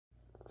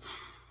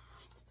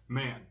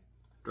Man,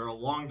 after a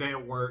long day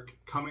of work,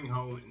 coming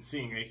home and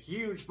seeing a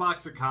huge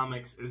box of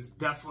comics is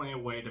definitely a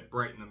way to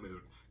brighten the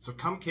mood. So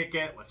come kick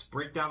it, let's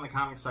break down the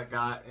comics I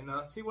got and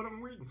see what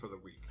I'm reading for the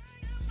week.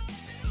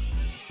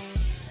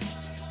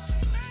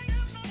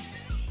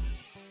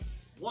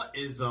 What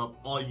is up,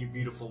 all you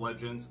beautiful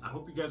legends? I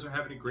hope you guys are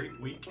having a great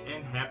week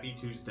and happy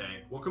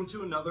Tuesday. Welcome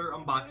to another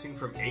unboxing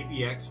from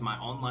ABX, my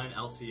online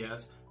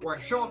LCS, where I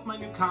show off my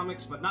new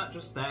comics, but not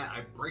just that.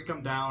 I break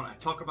them down, I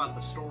talk about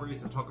the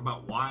stories, I talk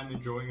about why I'm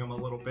enjoying them a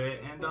little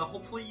bit, and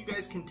hopefully you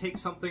guys can take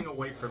something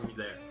away from me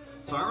there.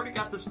 So I already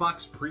got this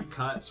box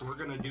pre-cut, so we're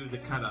going to do the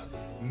kind of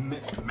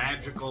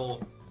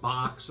magical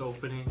box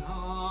opening.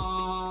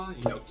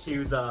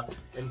 Cue the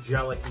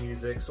angelic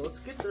music. So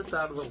let's get this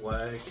out of the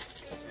way.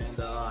 And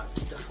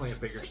it's definitely a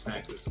bigger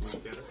snack this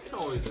weekend. It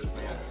always is,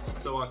 man.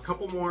 So a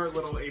couple more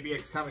little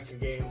ABX Comics and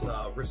Games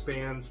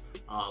wristbands,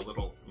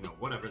 little,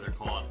 whatever they're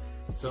called.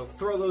 So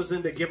throw those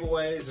into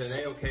giveaways and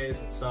AOKs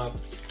and stuff.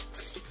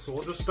 So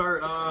we'll just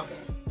start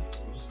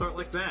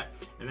like that.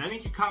 And any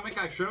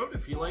comic I showed,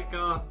 if you like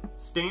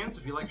stands,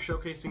 if you like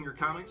showcasing your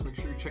comics, make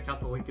sure you check out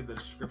the link in the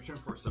description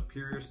for a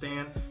Superior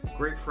stand.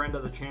 Great friend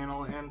of the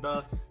channel, and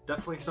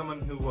definitely someone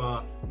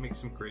who makes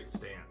some great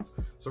stands.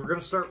 So we're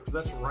going to start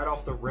this right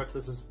off the rip.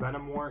 This is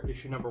Venom War,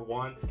 issue number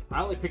 1.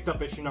 I only picked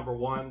up issue number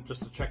 1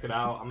 just to check it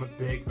out. I'm a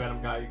big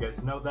Venom guy, you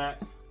guys know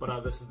that.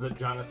 But this is the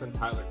Jonathan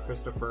Tyler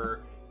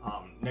Christopher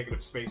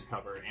negative space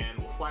cover, and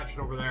we'll flash it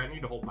over there. I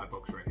need to hold my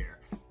books right here.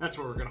 That's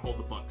where we're going to hold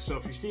the book. So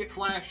if you see it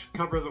flash,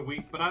 cover of the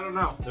week, but I don't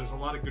know. There's a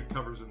lot of good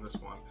covers in this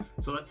one.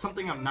 So that's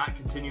something I'm not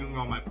continuing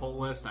on my pull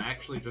list. I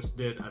actually just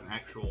did an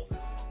actual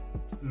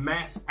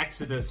mass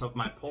exodus of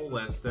my pull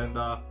list, and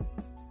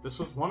this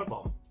was one of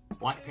them.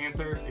 Black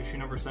Panther, issue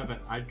number 7.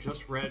 I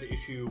just read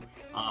issue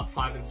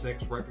 5 and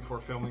 6 right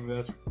before filming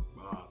this.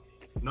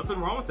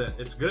 Nothing wrong with it.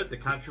 It's good. The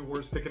country war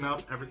is picking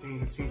up.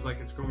 Everything seems like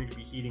it's going to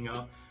be heating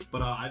up.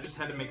 But I just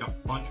had to make a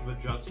bunch of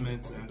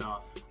adjustments, and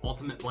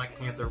Ultimate Black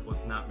Panther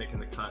was not making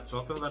the cut. So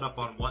I'll throw that up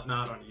on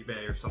Whatnot on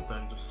eBay or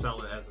something. Just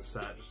sell it as a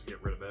set just to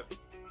get rid of it.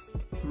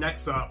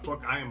 Next up,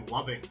 book I am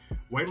loving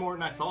way more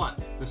than I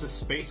thought. This is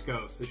Space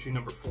Ghost, issue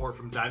number 4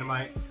 from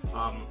Dynamite.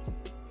 A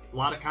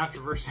lot of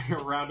controversy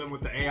around him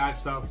with the AI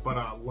stuff, but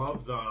I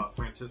love the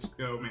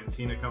Francisco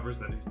Mantina covers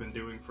that he's been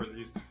doing for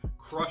these,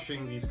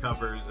 crushing these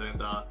covers,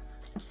 and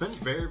it's been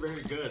very,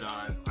 very good.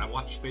 I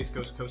watched Space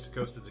Ghost Coast to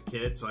Coast as a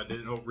kid, so I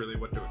didn't know really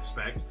what to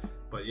expect.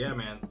 But yeah,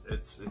 man,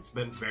 it's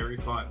been very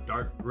fun.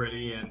 Dark,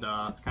 gritty, and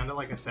kind of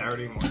like a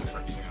Saturday morning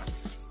cartoon.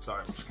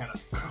 Sorry, I'm just kind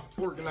of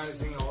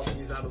organizing all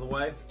these out of the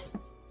way.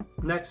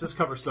 Next, this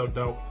cover's so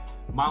dope.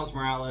 Miles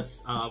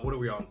Morales, what are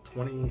we on,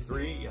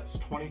 23? Yes,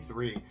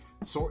 23.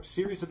 So,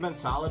 series have been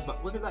solid,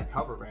 but look at that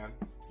cover, man.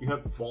 You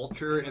have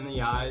Vulture in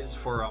the eyes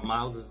for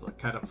Miles'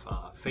 kind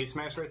of face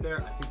mask right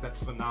there. I think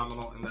that's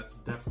phenomenal, and that's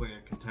definitely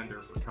a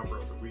contender for cover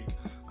of the week.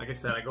 Like I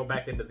said, I go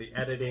back into the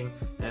editing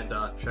and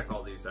check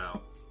all these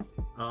out.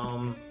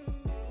 Oh,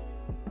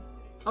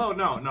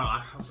 no,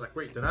 I was like,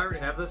 wait, did I already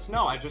have this?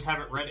 No, I just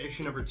haven't read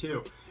issue number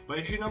 2. But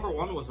issue number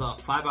 1 was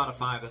 5 out of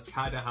 5. That's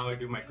kind of how I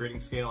do my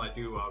grading scale. I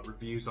do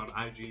reviews on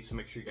IG, so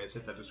make sure you guys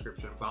hit that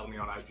description and follow me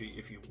on IG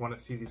if you want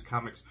to see these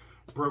comics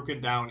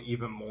broken down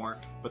even more.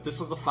 But this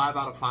was a 5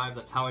 out of 5.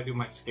 That's how I do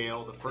my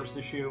scale. The first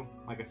issue,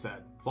 like I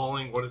said,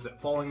 falling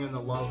in the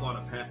love on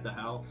a path to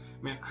hell.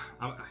 Man,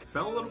 I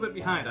fell a little bit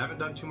behind. I haven't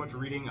done too much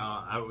reading.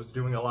 I was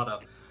doing a lot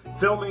of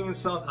filming and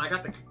stuff. I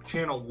got the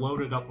channel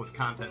loaded up with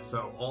content,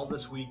 so all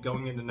this week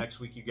going into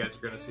next week you guys are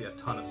going to see a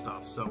ton of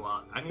stuff. So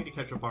I need to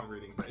catch up on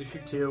reading, but issue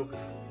 2,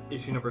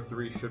 issue number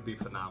 3 should be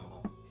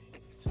phenomenal.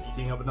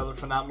 Speaking of another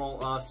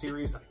phenomenal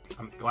series,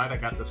 I'm glad I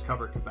got this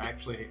cover because I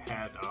actually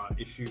had I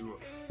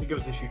think it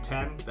was issue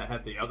 10 that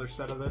had the other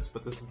set of this,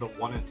 but this is the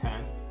 1 in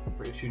 10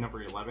 for issue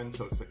number 11,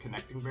 so it's the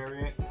connecting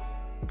variant.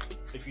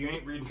 If you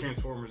ain't reading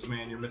Transformers,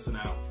 man, you're missing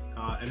out.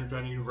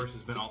 Energon Universe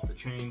has been off the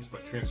chains,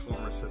 but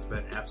Transformers has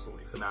been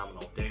absolutely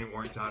phenomenal. Danny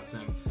Warren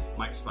Johnson,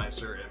 Mike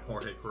Spicer, and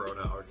Jorge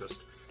Corona are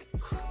just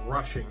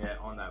crushing it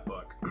on that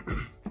book.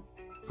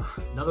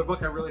 Another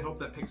book I really hope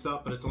that picks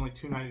up, but it's only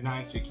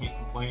 $2.99, so you can't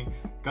complain.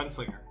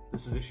 Gunslinger.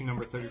 This is issue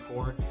number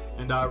 34,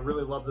 and I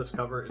really love this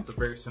cover. It's a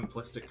very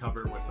simplistic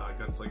cover with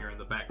Gunslinger in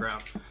the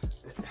background.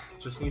 It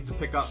just needs to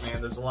pick up,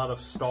 man. There's a lot of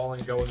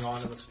stalling going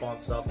on in the Spawn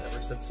stuff.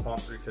 Ever since Spawn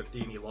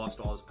 315, he lost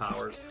all his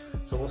powers.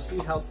 So we'll see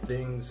how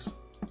things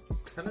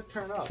kind of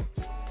turn up.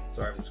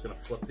 Sorry, I'm just going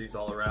to flip these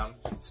all around.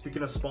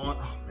 Speaking of Spawn,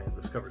 oh man,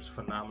 this cover's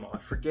phenomenal. I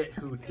forget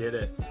who did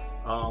it.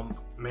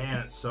 Man,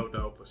 it's so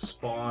dope with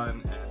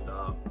Spawn and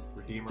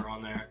Redeemer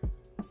on there.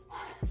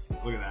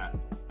 Look at that.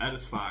 That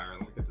is fire.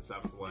 Let me get this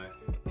out of the way.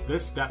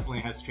 This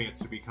definitely has a chance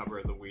to be cover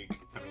of the week.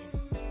 I mean,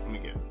 let me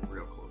get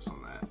real close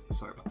on that.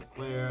 Sorry about the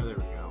glare. There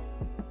we go.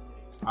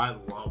 I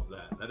love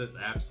that. That is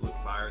absolute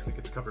fire. I think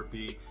it's cover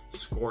B.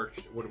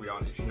 Scorched. What are we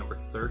on? Issue number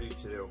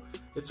 32.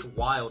 It's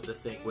wild to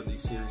think when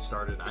these series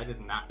started, I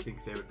did not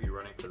think they would be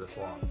running for this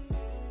long.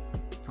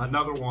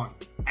 Another one.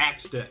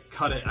 Axed it.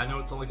 Cut it. I know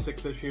it's only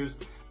 6 issues,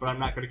 but I'm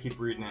not going to keep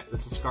reading it.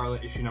 This is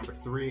Scarlet issue number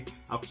 3.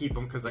 I'll keep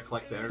them because I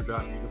collect the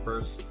Energon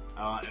universe,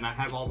 and I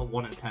have all the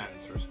 1 in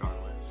 10s for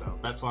Scarlet, so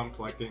that's why I'm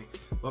collecting.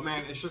 But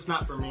man, it's just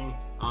not for me.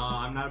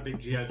 I'm not a big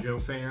G.I. Joe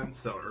fan,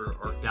 so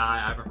or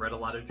guy. I haven't read a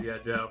lot of G.I.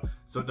 Joe,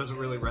 so it doesn't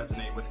really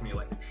resonate with me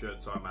like it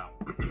should, so I'm out.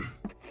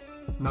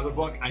 Another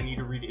book, I need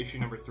to read issue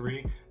number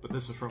 3, but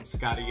this is from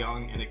Scotty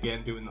Young, and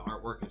again, doing the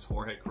artwork is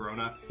Jorge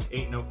Corona.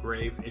 Ain't No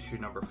Grave, issue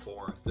number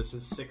 4. This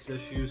is 6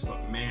 issues,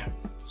 but man,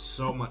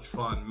 so much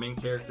fun. Main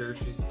character,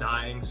 she's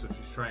dying, so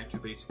she's trying to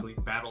basically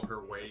battle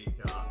her way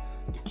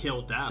to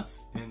kill death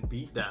and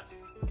beat death.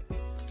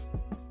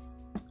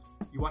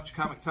 You watch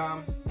Comic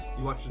Tom,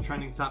 you watch the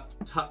trending top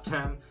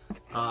 10,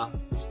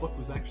 this book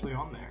was actually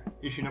on there.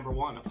 Issue number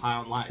 1 of High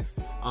on Life.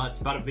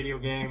 It's about a video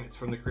game, it's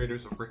from the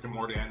creators of Rick and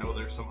Morty. I know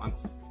there's some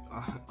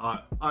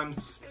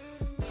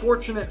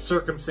unfortunate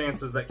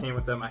circumstances that came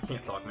with them. I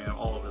can't talk, man, I'm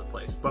all over the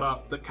place.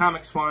 But the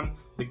comic's fun,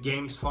 the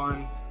game's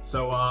fun,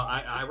 so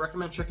I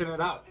recommend checking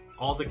it out.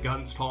 All the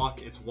guns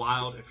talk, it's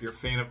wild. If you're a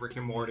fan of Rick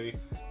and Morty,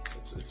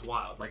 it's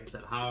wild. Like I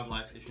said, High on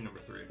Life, issue number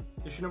 3.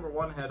 Issue number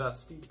 1 had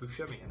Steve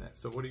Buscemi in it,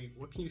 so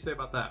what can you say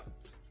about that?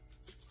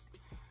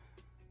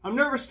 I'm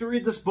nervous to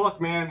read this book,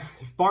 man.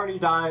 If Barney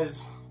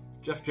dies,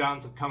 Jeff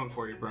Johns, I'm coming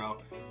for you, bro.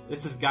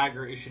 This is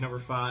Geiger, issue number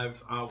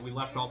 5. We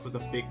left off with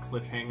a big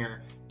cliffhanger.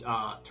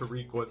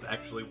 Tariq was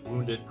actually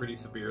wounded pretty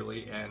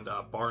severely, and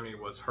Barney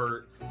was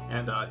hurt,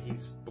 and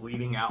he's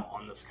bleeding out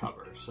on this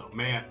cover. So,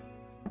 man,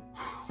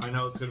 I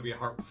know it's going to be a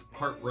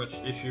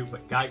heart-wrenched issue,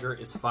 but Geiger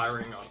is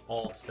firing on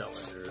all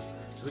cylinders.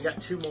 So we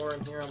got 2 more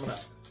in here. I'm going to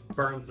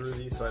burn through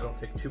these so I don't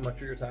take too much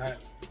of your time.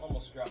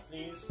 Almost dropped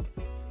these.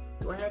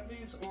 Do I have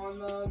these on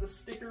the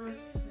sticker,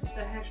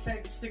 the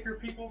hashtag sticker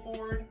people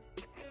board?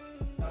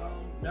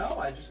 No,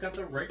 I just got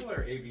the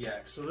regular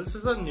AVX. So this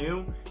is a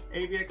new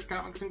AVX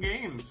Comics and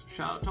Games.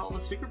 Shout out to all the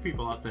sticker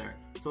people out there.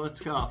 So let's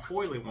go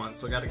foily one.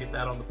 So I got to get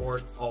that on the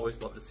board.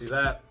 Always love to see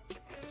that.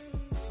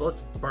 So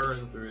let's burn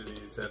through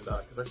these, and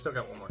because I still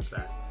got 1 more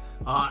stack.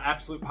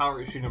 Absolute Power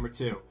issue number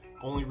 2.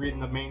 Only reading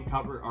the main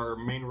cover, or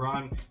main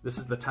run. This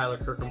is the Tyler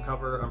Kirkham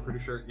cover. I'm pretty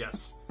sure.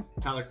 Yes,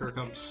 Tyler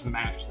Kirkham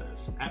smashed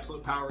this.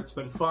 Absolute Power. It's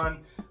been fun,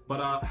 but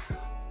I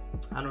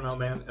don't know,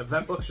 man.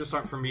 Event books just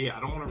aren't for me. I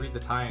don't want to read the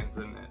tie-ins,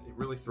 and it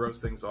really throws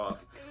things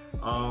off.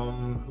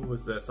 Who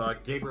was this?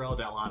 Gabriel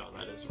Dell'Otto,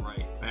 that is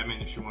right.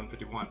 Batman issue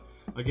 151.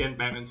 Again,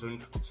 Batman's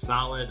been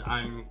solid.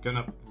 I'm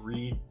gonna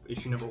read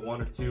issue number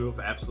 1 or 2 of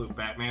Absolute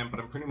Batman, but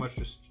I'm pretty much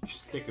just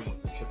sticking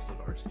with the Chip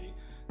Zdarsky.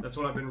 That's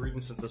what I've been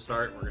reading since the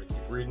start. We're gonna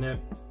keep reading it.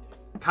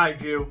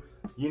 Kaiju,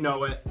 you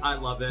know it. I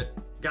love it.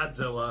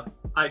 Godzilla,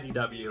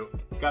 IDW,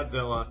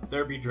 Godzilla,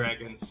 There Be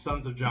Dragons,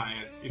 Sons of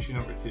Giants, issue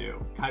number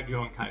 2, Kaiju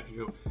on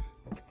Kaiju.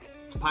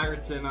 It's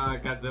Pirates and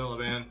Godzilla,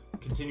 man.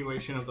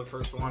 Continuation of the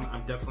first one.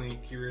 I'm definitely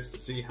curious to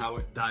see how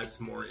it dives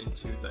more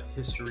into the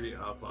history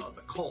of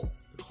the cult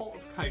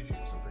of Kaijus,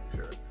 I'm pretty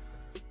sure.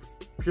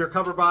 Pure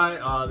cover by,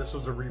 this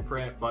was a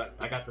reprint, but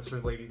I got this for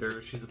Lady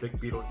Durr. She's a big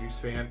Beetlejuice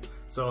fan,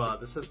 so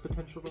this has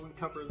potential to win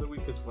cover of the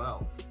week as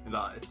well. And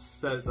it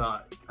says,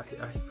 I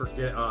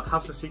forget,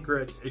 House of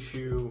Secrets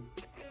issue,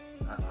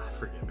 I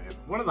forget, man.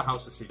 One of the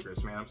House of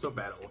Secrets, man. I'm so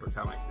bad at older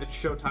comics. It's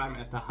Showtime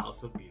at the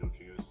House of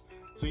Beetlejuice.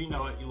 So you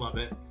know it, you love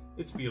it.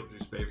 It's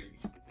Beetlejuice, baby.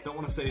 Don't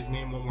want to say his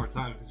name 1 more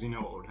time because you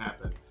know what would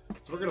happen.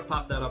 So we're going to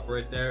pop that up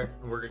right there,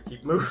 and we're going to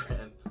keep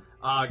moving.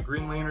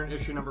 Green Lantern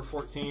issue number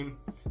 14.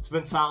 It's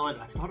been solid.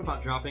 I've thought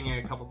about dropping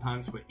it a couple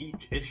times, but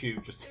each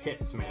issue just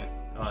hits, man.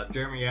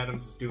 Jeremy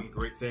Adams is doing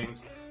great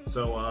things.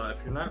 So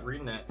if you're not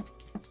reading it,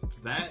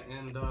 that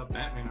and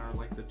Batman are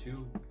like the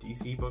 2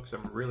 DC books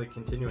I'm really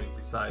continuing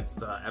besides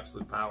the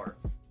Absolute Power.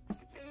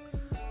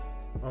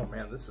 Oh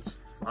man, this is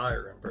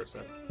fire in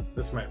person.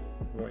 This might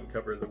win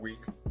cover of the week.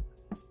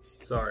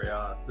 Sorry,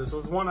 this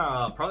was one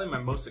probably my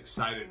most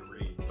excited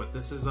read, but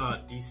this is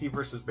DC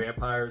vs.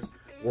 Vampires,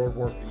 World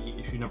War V,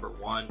 issue number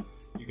 1.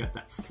 You got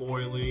that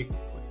foily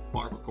with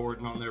Barbara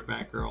Gordon on there,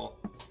 Batgirl.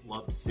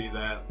 Love to see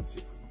that. Let's see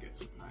if we can get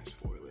some nice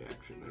foily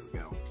action. There we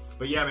go.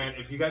 But yeah, man,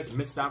 if you guys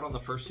missed out on the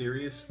first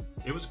series,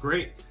 it was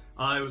great.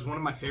 It was one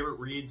of my favorite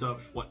reads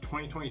of, what,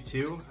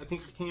 2022, I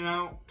think it came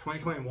out?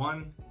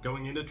 2021,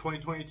 going into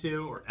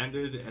 2022, or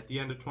ended at the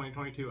end of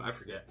 2022, I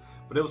forget.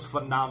 But it was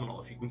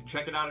phenomenal. If you can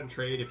check it out in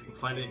trade, if you can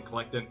find it in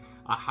collecting,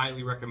 I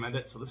highly recommend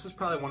it. So this is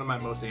probably one of my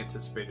most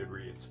anticipated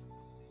reads.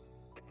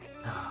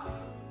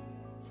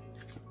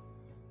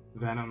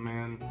 Venom,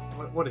 man.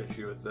 What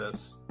issue is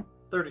this?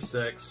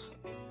 36.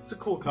 It's a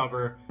cool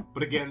cover,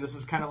 but again, this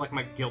is kind of like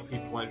my guilty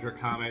pleasure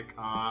comic.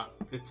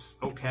 It's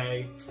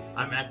okay.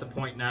 I'm at the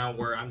point now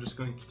where I'm just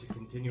going to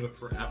continue it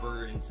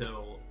forever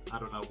until, I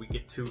don't know, we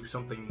get to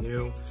something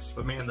new.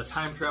 But man, the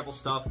time travel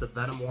stuff, the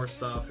Venom War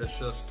stuff, it's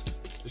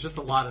just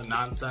a lot of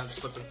nonsense,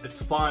 but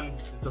it's fun.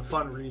 It's a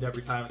fun read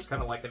every time. It's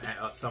kind of like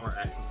a summer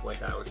action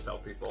flick, I always tell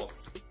people.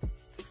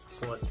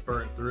 So let's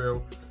burn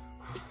through.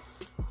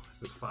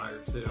 This is fire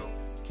too.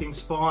 King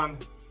Spawn,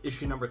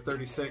 issue number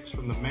 36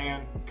 from the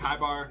man,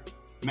 Kaibar.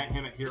 Met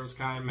him at Heroes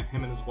Con, met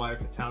him and his wife,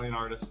 Italian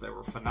artists. They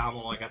were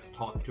phenomenal. I got to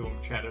talk to them,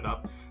 chat it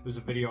up. There's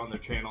a video on their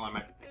channel. I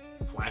might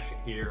flash it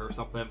here or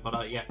something.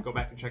 But yeah, go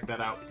back and check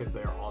that out because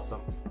they are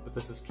awesome. But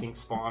this is King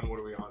Spawn. What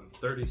are we on?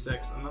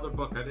 36. Another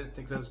book. I didn't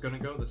think that was going to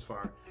go this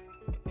far.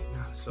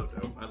 So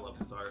dope. I love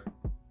his art.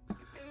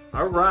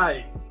 All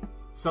right.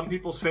 Some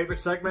people's favorite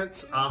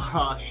segments.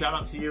 Shout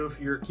out to you if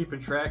you're keeping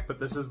track, but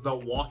this is the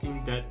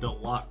Walking Dead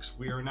Deluxe.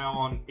 We are now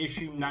on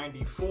issue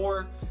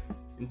 94.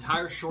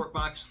 Entire short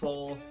box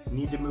full.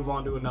 Need to move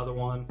on to another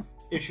one.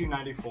 Issue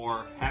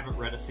 94. Haven't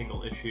read a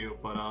single issue,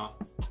 but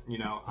you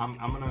know, I'm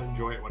gonna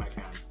enjoy it when I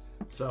can.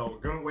 So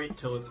we're gonna wait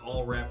till it's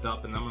all wrapped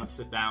up, and then I'm gonna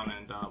sit down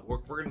and we're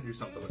gonna do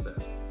something with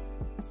it.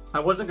 I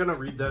wasn't gonna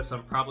read this.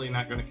 I'm probably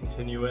not gonna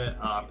continue it.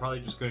 I'm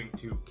probably just going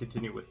to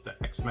continue with the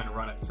X-Men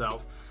run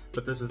itself.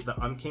 But this is the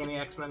Uncanny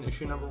X-Men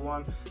issue number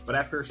 1. But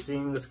after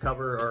seeing this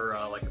cover,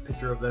 or like a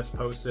picture of this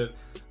posted,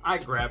 I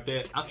grabbed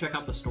it. I'll check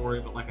out the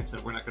story, but like I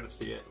said, we're not gonna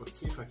see it. Let's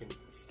see if I can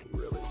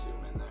really zoom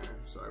in there.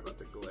 Sorry about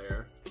the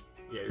glare.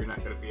 Yeah, you're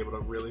not gonna be able to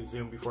really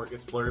zoom before it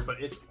gets blurry,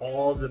 but it's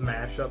all the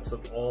mashups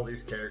of all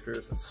these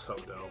characters. It's so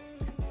dope.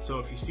 So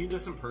if you see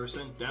this in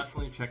person,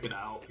 definitely check it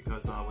out,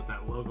 because with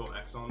that logo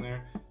X on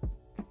there,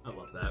 I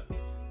love that.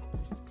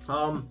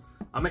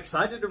 I'm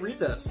excited to read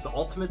this. The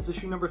Ultimates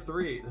issue number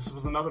 3. This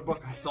was another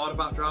book I thought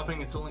about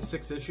dropping. It's only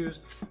 6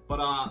 issues,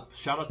 but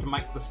shout out to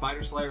Mike the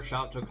Spider Slayer.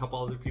 Shout out to a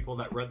couple other people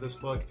that read this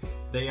book.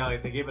 They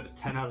gave it a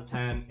 10 out of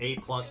 10, A+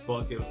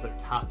 book. It was their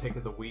top pick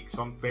of the week,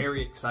 so I'm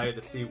very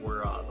excited to see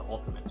where the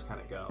Ultimates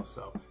kind of go.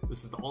 So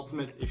this is the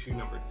Ultimates issue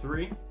number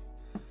 3.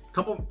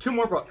 3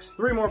 more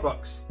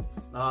books.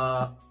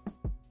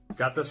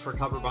 Got this for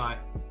cover by,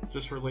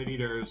 just for Lady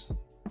Durs.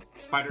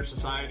 Spider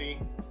Society.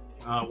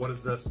 What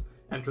is this?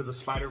 Enter the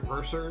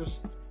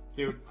Spider-Versers.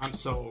 Dude, I'm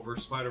so over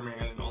Spider-Man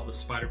and all the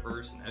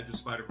Spider-Verse and Edge of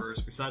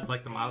Spider-Verse. Besides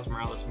like the Miles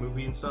Morales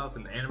movie and stuff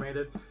and the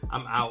animated,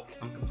 I'm out.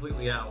 I'm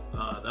completely out.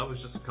 That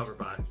was just a cover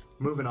by.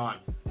 Moving on.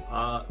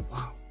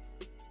 Wow.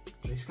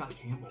 J. Scott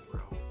Campbell, bro.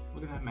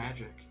 Look at that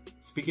magic.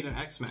 Speaking of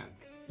X-Men,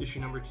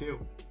 issue number 2.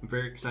 I'm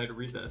very excited to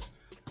read this.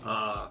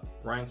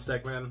 Ryan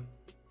Stegman.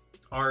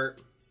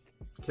 Art.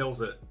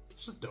 Kills it.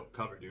 It's just a dope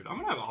cover, dude. I'm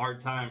gonna have a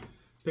hard time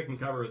picking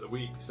cover of the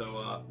week,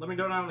 so let me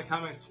know down in the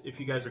comments if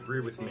you guys agree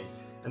with me.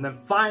 And then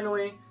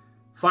finally,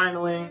 what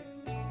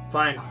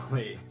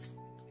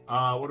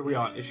are we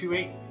on? Issue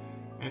 8.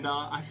 And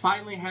I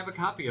finally have a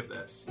copy of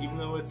this, even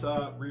though it's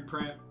a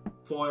reprint,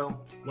 foil,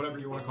 whatever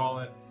you want to call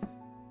it.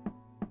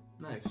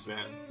 Nice,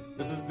 man.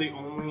 This is the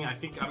only, I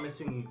think I'm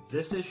missing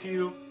this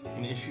issue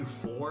and issue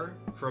 4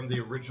 from the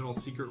original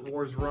Secret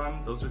Wars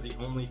run. Those are the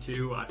only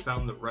 2. I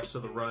found the rest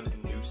of the run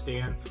in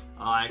newsstand.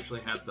 I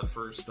actually have the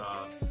first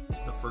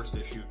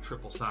issue,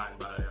 triple signed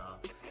by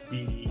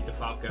B.D.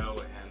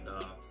 DeFalco and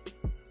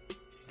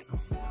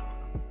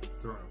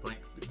throwing a blank.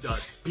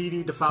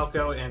 B.D.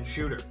 DeFalco and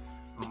Shooter.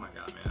 Oh my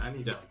god,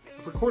 man!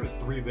 I've recorded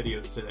 3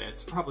 videos today.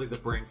 It's probably the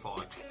brain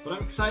fog, but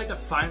I'm excited to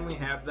finally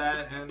have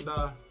that, and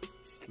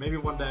maybe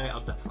one day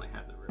I'll definitely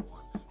have the real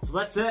one. So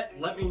that's it.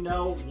 Let me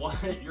know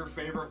what your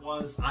favorite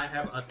was. I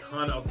have a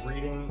ton of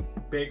reading,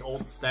 big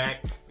old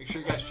stack. Make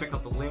sure you guys check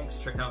out the links.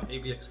 Check out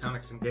ABX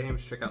Comics and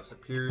Games. Check out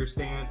Superior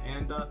Stand,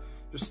 and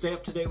just stay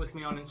up to date with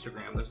me on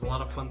Instagram. There's a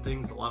lot of fun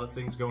things, a lot of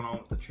things going on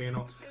with the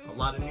channel, a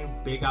lot of new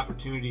big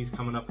opportunities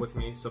coming up with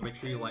me. So make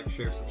sure you like,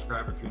 share,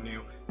 subscribe if you're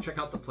new. Check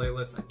out the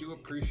playlist. I do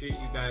appreciate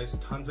you guys.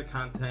 Tons of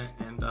content,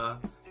 and I'll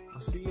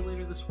see you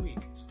later this week.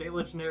 Stay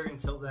legendary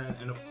until then,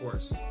 and of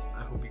course,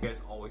 I hope you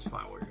guys always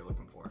find what you're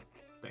looking for.